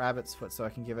for that rabbit's foot so I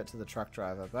can give it to the truck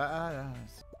driver. But,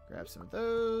 grab some of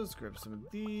those. Grab some of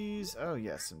these. Oh,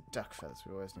 yes, some duck feathers.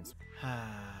 We always need some.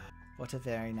 What a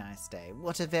very nice day.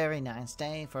 What a very nice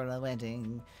day for a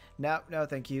wedding. No, no,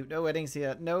 thank you. No weddings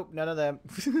here. Nope, none of them.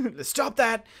 Stop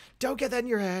that! Don't get that in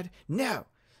your head. No!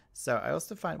 So I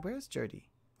also find, where's Jody?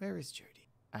 Where is Jody?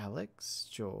 Alex,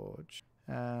 George,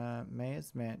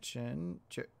 Mayor's Mansion.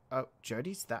 Oh,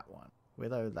 Jody's that one.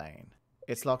 Willow Lane.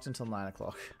 It's locked until 9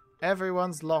 o'clock.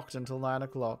 Everyone's locked until 9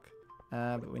 o'clock.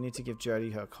 But we need to give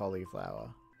Jody her cauliflower.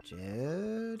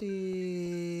 Jody.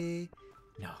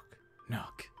 Knock,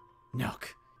 knock,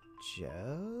 knock.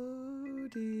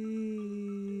 Jody.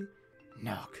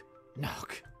 Knock,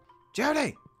 knock.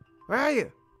 Jody! Where are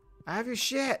you? I have your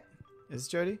shit. Is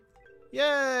Jody?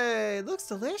 Yay! Looks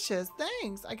delicious.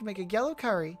 Thanks. I can make a yellow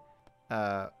curry.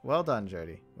 Well done,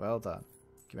 Jody. Well done.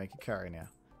 You can make a curry now.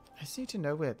 I just need to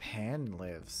know where Pam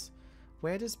lives.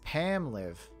 Where does Pam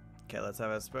live? Okay, let's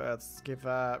give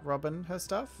Robin her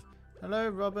stuff. Hello,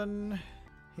 Robin.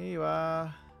 Here you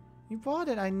are. You bought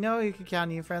it. I know you could count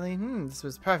on you, friendly. This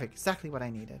was perfect. Exactly what I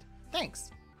needed.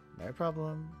 Thanks. No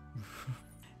problem.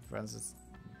 Everyone's just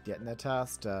getting their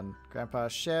task done.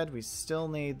 Grandpa's shed. We still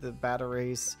need the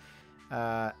batteries.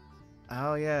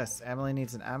 Oh yes, Emily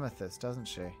needs an amethyst, doesn't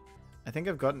she? I think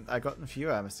I've gotten a few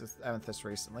amethysts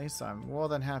recently, so I'm more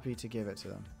than happy to give it to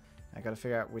them. I gotta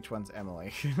figure out which one's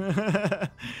Emily.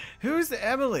 Who's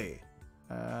Emily?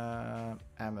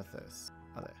 Amethyst.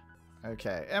 Oh, there.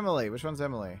 Okay, Emily. Which one's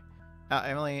Emily?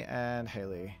 Emily and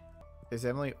Haley. Is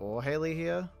Emily or Haley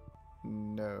here?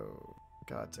 No.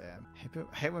 Goddamn.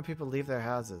 Hate when people leave their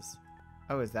houses.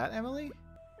 Oh, is that Emily?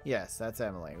 Yes, that's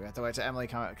Emily. We have to wait till Emily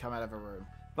come out of her room.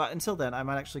 But until then, I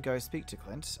might actually go speak to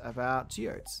Clint about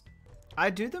geodes. I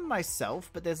do them myself,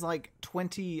 but there's like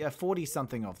 40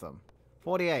 something of them.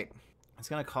 48. It's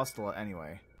going to cost a lot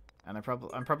anyway. And I'm probably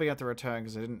going to have to return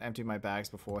because I didn't empty my bags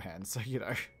beforehand. So, you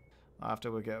know,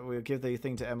 after we'll give the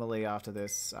thing to Emily after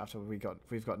this, after we've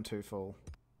gotten too full.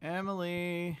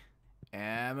 Emily,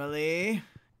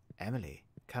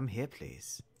 come here,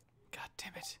 please. God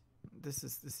damn it. This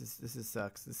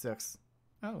sucks. This sucks.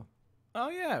 Oh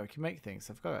yeah, we can make things.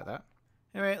 I forgot about that.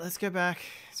 Anyway, let's go back.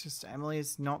 It's just Emily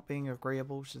is not being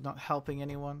agreeable. She's not helping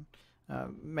anyone.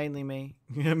 Mainly me.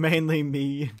 Mainly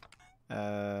me.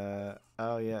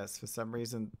 Oh yes, for some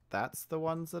reason that's the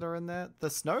ones that are in there. The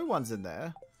snow one's in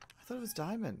there. I thought it was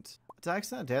diamond. Did I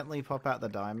accidentally pop out the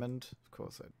diamond? Of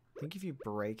course I think if you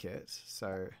break it,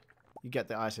 so you get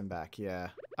the item back, yeah.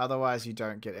 Otherwise you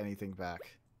don't get anything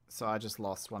back. So I just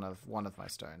lost one of my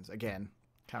stones. Again.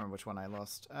 Can't remember which one I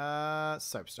lost.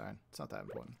 Soapstone. It's not that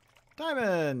important.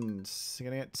 Diamond! You're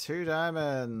gonna get 2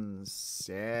 diamonds.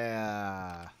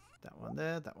 Yeah. That one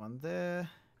there, that one there.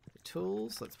 The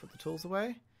tools. Let's put the tools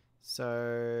away.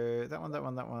 So that one.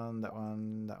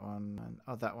 And,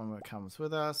 oh, that one comes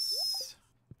with us.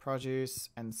 Produce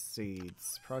and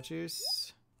seeds.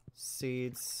 Produce,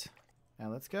 seeds. Now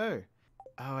let's go.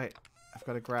 Oh wait, I've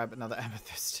got to grab another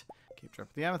amethyst. Keep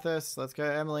dropping the amethyst. Let's go,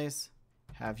 Emily's.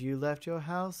 Have you left your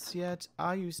house yet?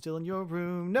 Are you still in your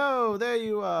room? No, there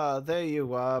you are. There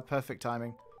you are. Perfect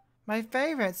timing. My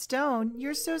favorite stone.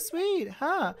 You're so sweet,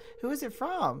 huh? Who is it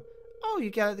from? Oh, you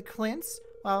got it at the Clint's?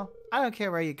 Well, I don't care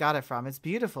where you got it from. It's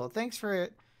beautiful. Thanks for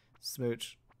it.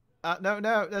 Smooch.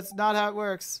 No, that's not how it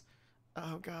works.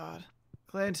 Oh, God.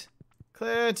 Clint.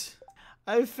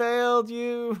 I failed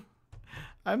you.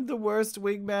 I'm the worst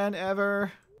wingman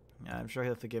ever. Yeah, I'm sure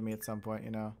he'll forgive me at some point,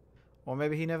 you know. Or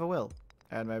maybe he never will.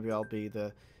 And maybe I'll be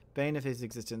the bane of his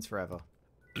existence forever.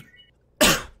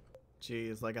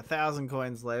 Jeez, like 1,000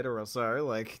 coins later or so.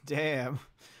 Like, damn.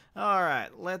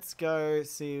 Alright, let's go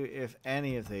see if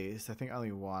any of these, I think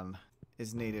only one,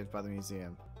 is needed by the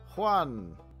museum.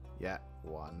 1. Yeah,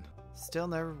 1. Still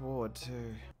no reward,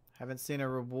 too. Haven't seen a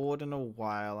reward in a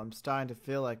while. I'm starting to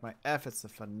feel like my efforts are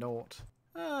for naught.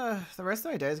 The rest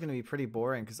of my day is going to be pretty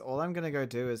boring because all I'm going to go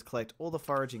do is collect all the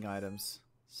foraging items.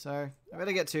 So, I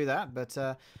better get to that, but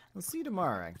I'll see you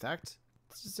tomorrow, in fact.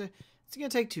 It's going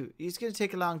to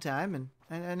take a long time, and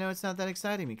I know it's not that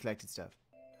exciting, me collecting stuff.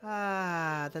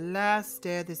 Ah, the last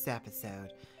day of this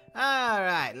episode.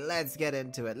 Alright, let's get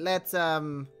into it. Let's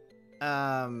do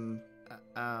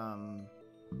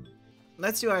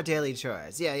our daily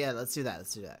chores. Yeah, let's do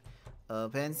that.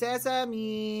 Open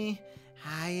sesame.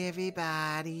 Hi,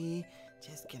 everybody.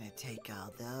 Just gonna take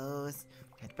all those.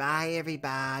 Goodbye,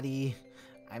 everybody.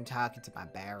 I'm talking to my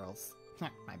barrels.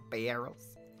 My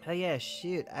barrels. Oh yeah,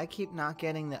 shoot. I keep not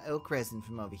getting the oak resin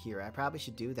from over here. I probably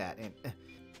should do that.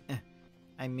 And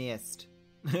I missed.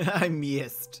 I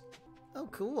missed. Oh,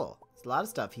 cool. There's a lot of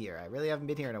stuff here. I really haven't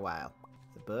been here in a while.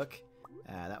 The book.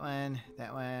 That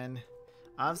one.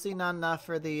 Obviously not enough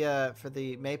for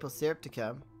the maple syrup to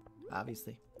come.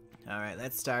 Obviously. Alright,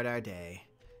 let's start our day.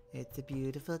 It's a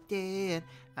beautiful day.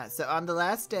 So on the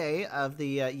last day of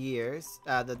the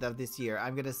of this year,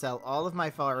 I'm going to sell all of my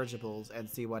forageables and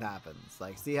see what happens.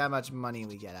 Like, see how much money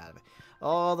we get out of it.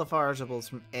 All the forageables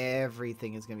from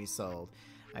everything is going to be sold.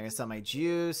 I'm going to sell my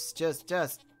juice. Just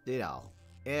it all.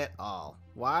 It all.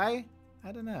 Why?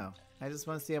 I don't know. I just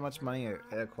want to see how much money it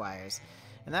acquires.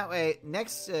 And that way,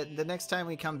 the next time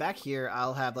we come back here,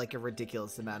 I'll have like a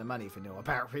ridiculous amount of money for no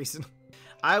apparent reason.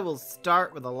 I will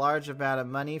start with a large amount of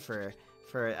money for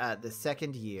the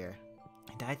second year.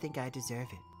 And I think I deserve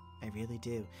it. I really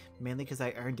do. Mainly because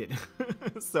I earned it.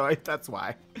 So that's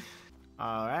why.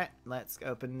 Alright, let's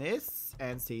open this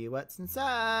and see what's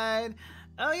inside.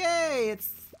 Oh yay,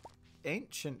 it's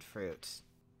ancient fruit.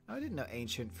 Oh, I didn't know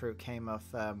ancient fruit came off,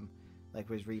 like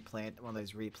was one of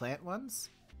those replant ones.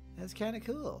 That's kind of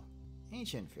cool.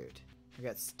 Ancient fruit. We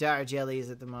got star jellies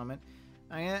at the moment.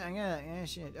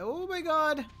 Shit. Oh my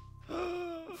god!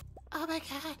 Oh my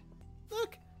god!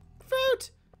 Look!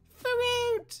 Fruit!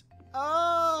 Fruit!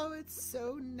 Oh, it's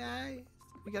so nice.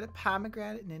 We got a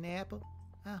pomegranate and an apple.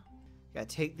 Oh. Gotta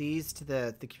take these to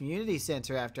the community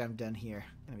center after I'm done here.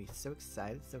 I'm gonna be so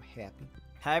excited, so happy.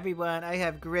 Hi everyone, I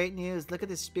have great news. Look at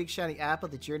this big shiny apple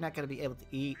that you're not gonna be able to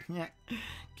eat.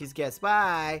 Cause guess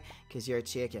why? Cause you're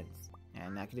chickens.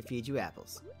 I'm not gonna feed you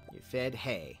apples. You're fed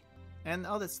hay. And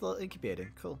oh, that's still incubating.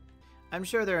 Cool. I'm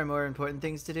sure there are more important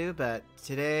things to do, but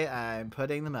today I'm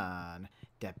putting them on.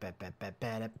 The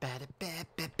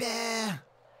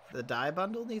dye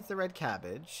bundle needs the red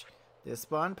cabbage. This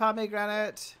one,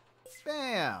 pomegranate.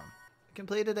 Bam!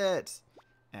 Completed it.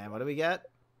 And what do we get?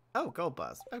 Oh, gold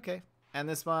bars. Okay. And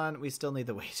this one, we still need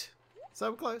the wheat.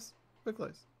 So we're close. We're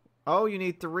close. Oh, you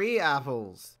need 3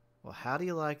 apples. Well, how do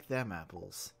you like them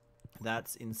apples?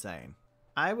 That's insane.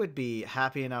 I would be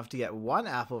happy enough to get 1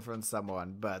 apple from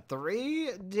someone, but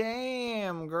 3?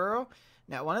 Damn, girl.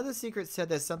 Now, one of the secrets said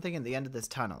there's something at the end of this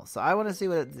tunnel, so I want to see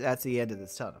what that's the end of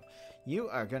this tunnel. You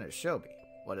are going to show me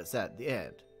what it's at the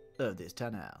end of this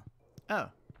tunnel. Oh,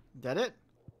 is that it?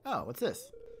 Oh, what's this?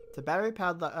 It's a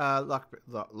battery-powered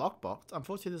lockbox.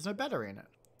 Unfortunately, there's no battery in it.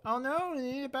 Oh no, we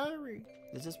need a battery.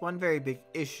 There's just one very big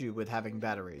issue with having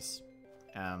batteries.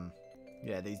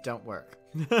 Yeah, these don't work.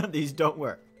 These don't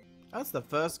work. That's the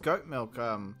first goat milk,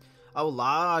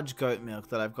 large goat milk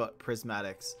that I've got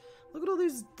prismatics. Look at all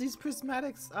these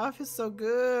prismatics. Oh, it feels so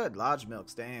good. Large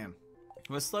milks, damn.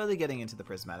 We're slowly getting into the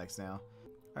prismatics now.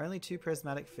 Only 2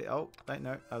 prismatic fish. Oh, wait,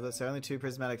 no. Oh, that's only 2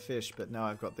 prismatic fish, but no,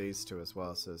 I've got these 2 as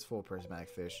well, so there's 4 prismatic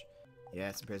fish.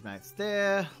 Yeah, some prismatics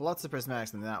there. Lots of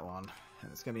prismatics in that one.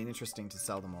 And it's going to be interesting to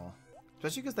sell them all.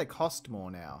 Especially because they cost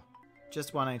more now.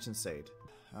 Just 1 ancient seed.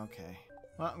 Okay.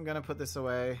 Well, I'm going to put this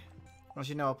away.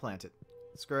 Actually, no, I'll plant it.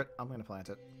 Screw it, I'm going to plant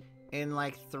it. In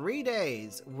like 3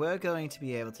 days, we're going to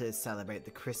be able to celebrate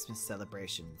the Christmas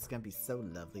celebration. It's going to be so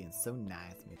lovely and so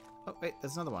nice. Oh, wait,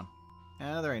 there's another one.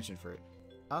 Another ancient fruit.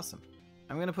 Awesome.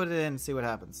 I'm going to put it in and see what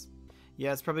happens.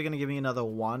 Yeah, it's probably going to give me another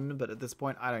 1, but at this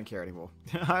point, I don't care anymore.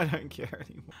 I don't care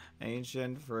anymore.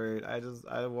 Ancient fruit. I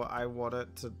want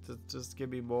it to just give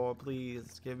me more,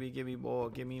 please. Give me more,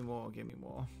 give me more, give me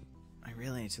more. I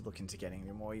really need to look into getting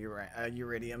more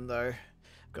uridium, though.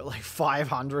 I've got like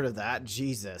 500 of that.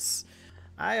 Jesus.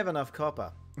 I have enough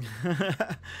copper.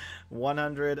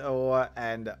 100 ore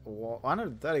and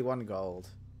 131 gold.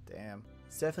 Damn.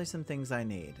 It's definitely some things I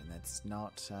need, and it's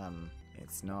not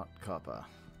copper.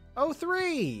 Oh,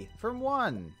 3 from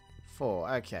 1.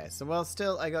 4. Okay, so well,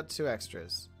 still, I got 2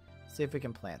 extras. See if we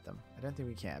can plant them. I don't think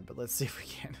we can, but let's see if we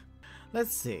can.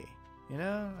 Let's see. You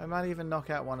know, I might even knock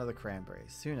out one of the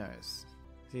cranberries. Who knows?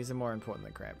 These are more important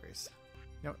than cranberries.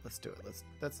 You know what? Let's do it.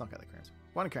 Let's knock out the cranberries.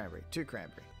 1 cranberry, 2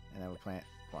 cranberry, and then we'll plant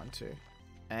 1, 2,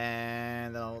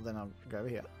 and then I'll go over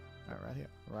here. Oh, right here.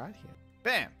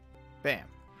 Bam, bam,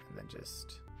 and then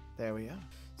just there we are.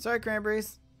 Sorry,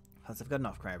 cranberries. Plus, I've got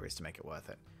enough cranberries to make it worth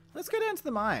it. Let's go down to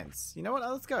the mines. You know what?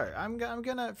 Let's go. I'm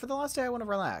gonna, for the last day, I want to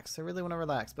relax. I really want to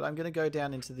relax, but I'm gonna go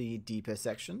down into the deeper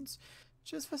sections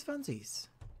just for funsies.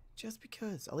 Just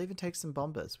because. I'll even take some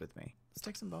bombers with me. Let's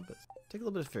take some bombers. Take a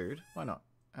little bit of food. Why not?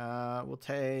 We'll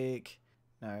take...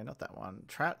 No, not that one.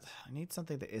 Trout. I need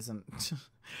something that isn't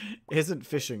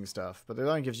fishing stuff, but it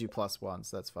only gives you +1,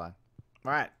 so that's fine.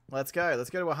 Alright, let's go. Let's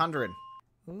go to 100.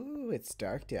 Ooh, it's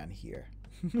dark down here.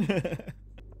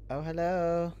 Oh,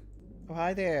 hello. Oh,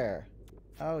 hi there.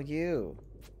 Oh, you.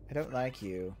 I don't like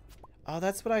you. Oh,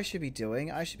 that's what I should be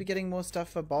doing. I should be getting more stuff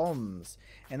for bombs.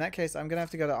 In that case, I'm going to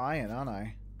have to go to iron, aren't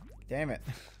I? Damn it.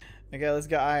 Okay, let's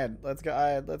go iron. Let's go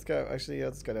iron. Let's go. Actually,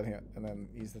 let's go down here and then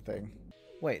use the thing.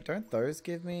 Wait, don't those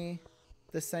give me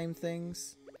the same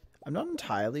things? I'm not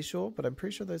entirely sure, but I'm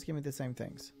pretty sure those give me the same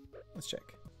things. Let's check.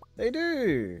 They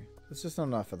do! There's just not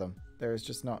enough of them. There is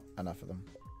just not enough of them.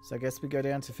 So I guess we go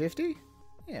down to 50?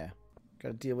 Yeah.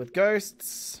 Gotta deal with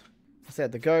ghosts. I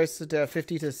said the ghosts are down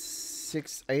 50 to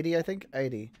 680, I think?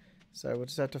 80. So we'll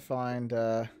just have to find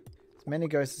as many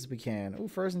ghosts as we can. Oh,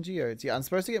 frozen geodes. Yeah, I'm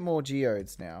supposed to get more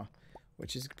geodes now,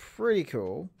 which is pretty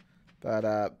cool.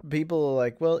 But people are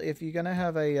like, well, if you're going to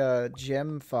have a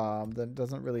gem farm, then it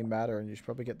doesn't really matter, and you should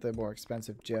probably get the more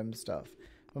expensive gem stuff.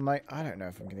 I'm like, I don't know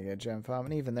if I'm going to get a gem farm,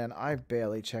 and even then, I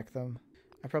barely check them.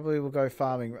 I probably will go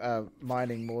farming,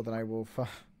 mining more than I will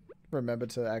remember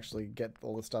to actually get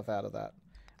all the stuff out of that.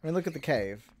 I mean, look at the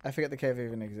cave. I forget the cave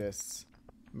even exists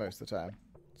most of the time.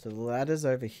 So the ladder's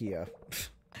over here.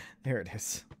 There it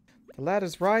is. The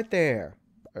ladder's right there.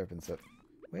 Opens it.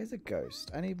 Where's a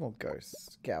ghost? I need more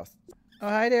ghosts. Ghosts. Oh,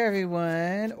 hi there,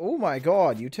 everyone. Oh my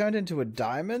god, you turned into a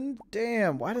diamond?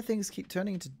 Damn, why do things keep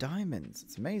turning into diamonds?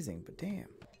 It's amazing, but damn.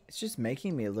 It's just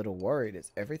making me a little worried.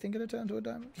 Is everything going to turn into a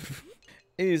diamond?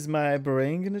 Is my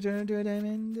brain going to turn into a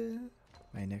diamond?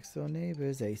 My next door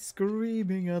neighbors are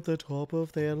screaming at the top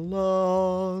of their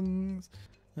lungs.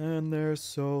 And they're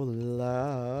so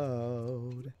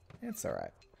loud. It's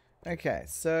alright. Okay,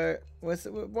 so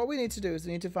what we need to do is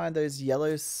we need to find those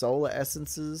yellow solar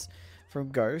essences from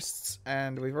ghosts,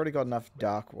 and we've already got enough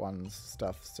dark ones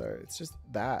stuff, so it's just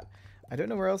that. I don't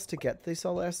know where else to get the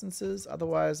soul essences.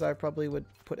 Otherwise, I probably would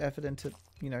put effort into,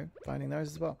 you know, finding those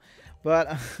as well.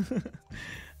 But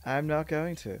I'm not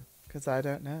going to, because I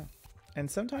don't know. And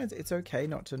sometimes it's okay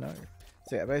not to know.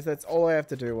 So yeah, basically that's all I have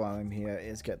to do while I'm here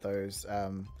is get those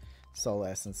soul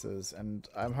essences. And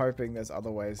I'm hoping there's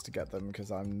other ways to get them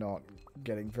because I'm not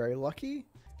getting very lucky.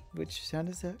 Which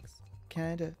kinda sucks.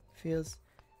 Kinda feels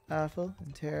awful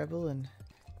and terrible and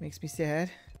makes me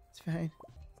sad. It's fine.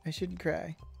 I shouldn't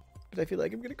cry. But I feel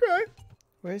like I'm gonna cry.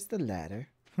 Where's the ladder?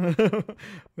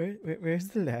 Where's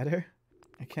the ladder?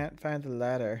 I can't find the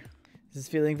ladder. This is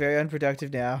feeling very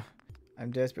unproductive now.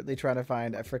 I'm desperately trying to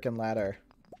find a freaking ladder.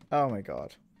 Oh my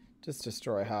god. Just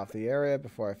destroy half the area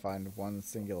before I find one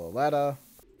singular ladder.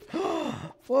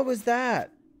 What was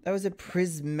that? That was a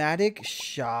prismatic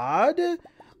shard?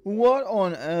 What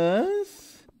on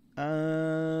earth?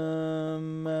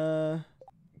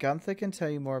 Gunther can tell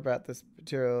you more about this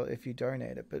material if you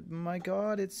donate it, but my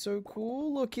god, it's so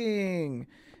cool looking.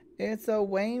 It's a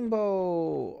rainbow.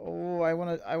 Oh, I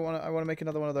wanna make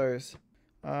another one of those.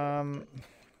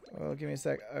 Well, give me a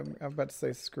sec. I'm about to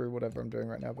say screw whatever I'm doing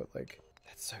right now, but like,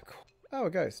 that's so cool. Oh, a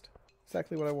ghost.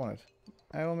 Exactly what I wanted.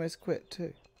 I almost quit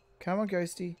too. Come on,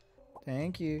 ghosty.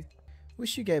 Thank you.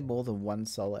 Wish you gave more than one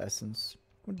soul essence.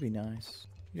 Would be nice.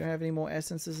 You don't have any more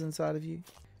essences inside of you?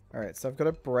 Alright, so I've got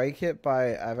to break it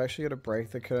by... I've actually got to break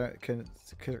the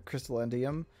crystal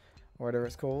endium, or whatever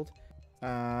it's called.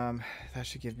 That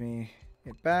should give me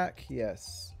it back.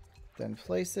 Yes. Then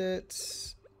place it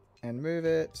and move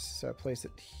it. So place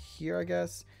it here, I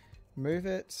guess. Move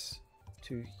it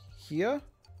to here.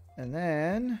 And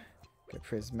then go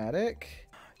prismatic.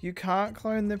 You can't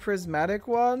clone the prismatic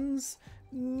ones?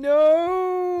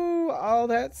 No! Oh,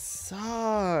 that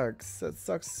sucks. That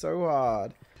sucks so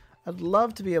hard. I'd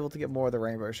love to be able to get more of the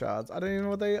rainbow shards. I don't even know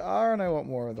what they are and I want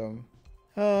more of them.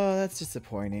 Oh, that's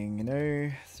disappointing, you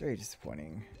know? It's very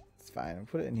disappointing. It's fine. I'll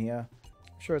put it in here.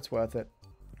 I'm sure it's worth it.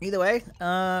 Either way,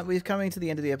 we're coming to the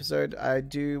end of the episode. I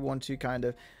do want to kind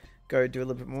of go do a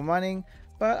little bit more mining,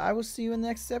 but I will see you in the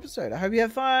next episode. I hope you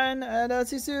have fun, and I'll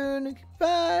see you soon.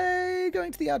 Bye!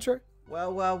 Going to the outro.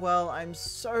 Well, I'm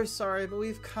so sorry, but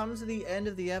we've come to the end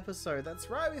of the episode. That's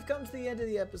right, we've come to the end of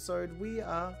the episode. We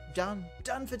are done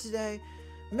for today.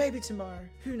 Maybe tomorrow,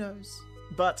 who knows?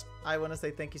 But I want to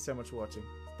say thank you so much for watching.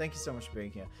 Thank you so much for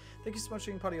being here. Thank you so much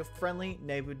for being part of your friendly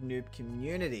Neighbourhood Noob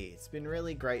community. It's been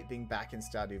really great being back in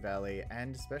Stardew Valley,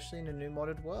 and especially in a new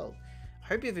modded world. I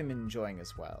hope you've been enjoying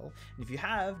as well. And if you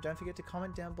have, don't forget to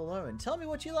comment down below and tell me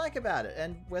what you like about it,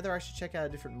 and whether I should check out a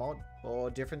different mod or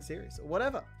different series or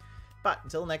whatever. But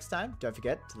until next time, don't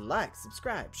forget to like,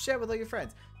 subscribe, share with all your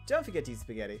friends. Don't forget to eat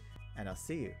spaghetti, and I'll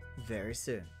see you very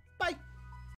soon. Bye!